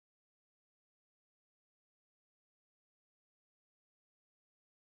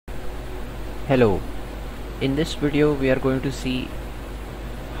Hello, in this video we are going to see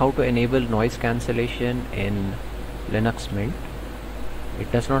how to enable noise cancellation in Linux Mint.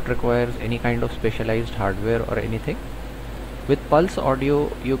 It does not require any kind of specialized hardware or anything. With Pulse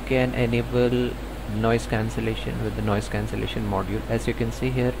Audio you can enable noise cancellation with the noise cancellation module. As you can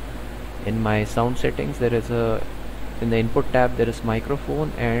see here in my sound settings, there is in the input tab there is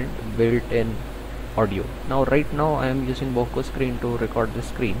microphone and built-in audio. Right now I am using Voco screen to record the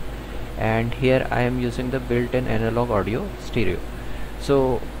screen, and here I am using the built-in analog audio stereo.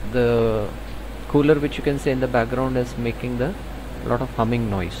 So the cooler which you can see in the background is making the lot of humming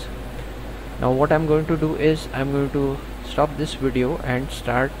noise. Now what I'm going to do is I'm going to stop this video and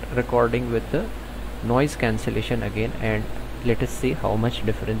start recording with the noise cancellation again, and let us see how much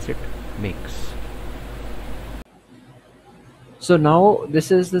difference it makes. So now this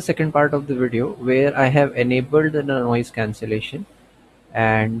is the second part of the video where I have enabled the noise cancellation,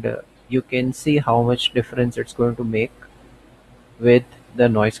 and you can see how much difference it's going to make with the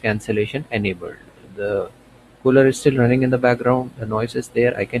noise cancellation enabled. The cooler is still running in the background, the noise is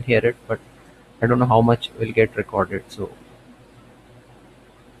there, I can hear it, but I don't know how much will get recorded. So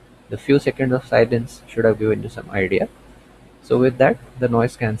the few seconds of silence should have given you some idea. So with that, the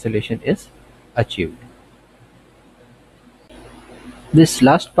noise cancellation is achieved. This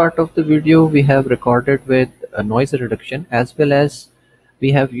last part of the video we have recorded with a noise reduction, as well as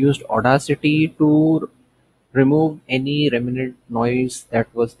we have used Audacity to remove any remnant noise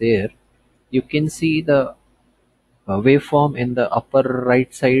that was there. You can see the waveform in the upper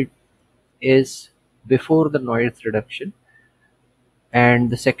right side is before the noise reduction, and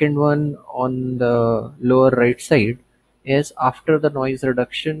the second one on the lower right side is after the noise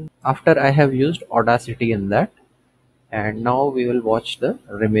reduction, after I have used Audacity in that. And now we will watch the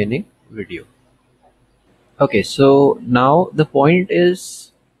remaining video. Okay, so now the point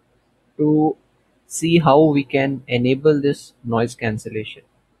is to see how we can enable this noise cancellation.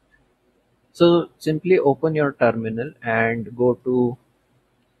 So simply open your terminal and go to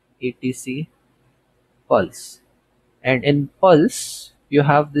etc Pulse, and in Pulse you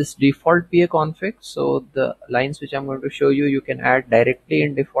have this default PA config. So the lines which I'm going to show you, you can add directly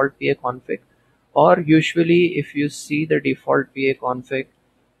in default PA config, or usually if you see the default PA config,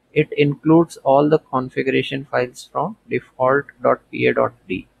 it includes all the configuration files from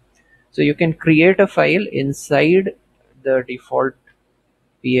default.pa.d. So you can create a file inside the default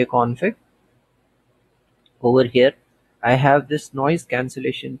PA config. Over here I have this noise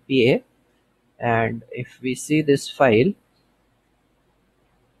cancellation PA, and if we see this file,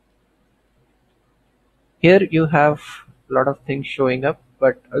 here you have a lot of things showing up,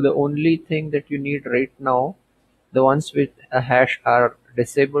 but the only thing that you need right now, the ones with a hash, are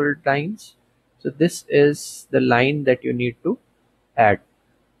disabled lines. So this is the line that you need to add.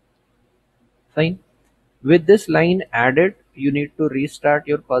 Fine. With this line added, you need to restart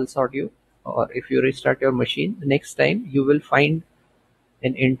your Pulse Audio, or if you restart your machine, the next time you will find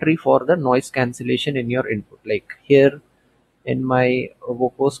an entry for the noise cancellation in your input. Like here in my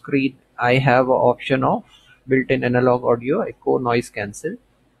Voco screen, I have an option of built-in analog audio, echo, noise cancel,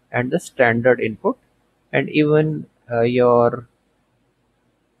 and the standard input, and even your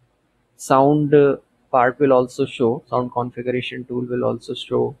sound part will also show. Sound configuration tool will also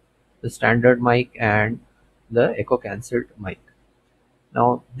show the standard mic and the echo cancelled mic.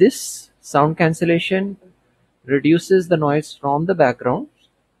 Now this sound cancellation reduces the noise from the background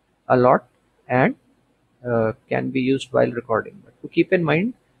a lot, and can be used while recording. But to keep in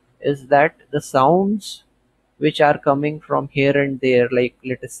mind is that the sounds which are coming from here and there, like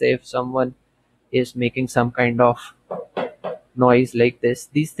let us say if someone is making some kind of noise like this,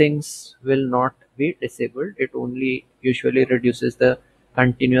 these things will not be disabled. It only usually reduces the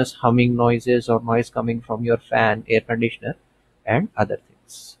continuous humming noises or noise coming from your fan, air conditioner, and other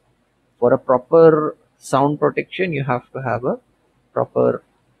things. For a proper sound protection, you have to have a proper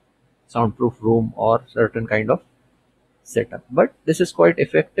soundproof room or certain kind of setup, but this is quite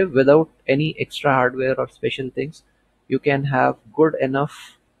effective. Without any extra hardware or special things, you can have good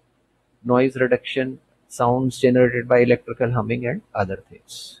enough noise reduction sounds generated by electrical humming and other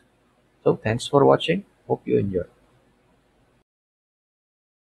things. So thanks for watching, hope you enjoy.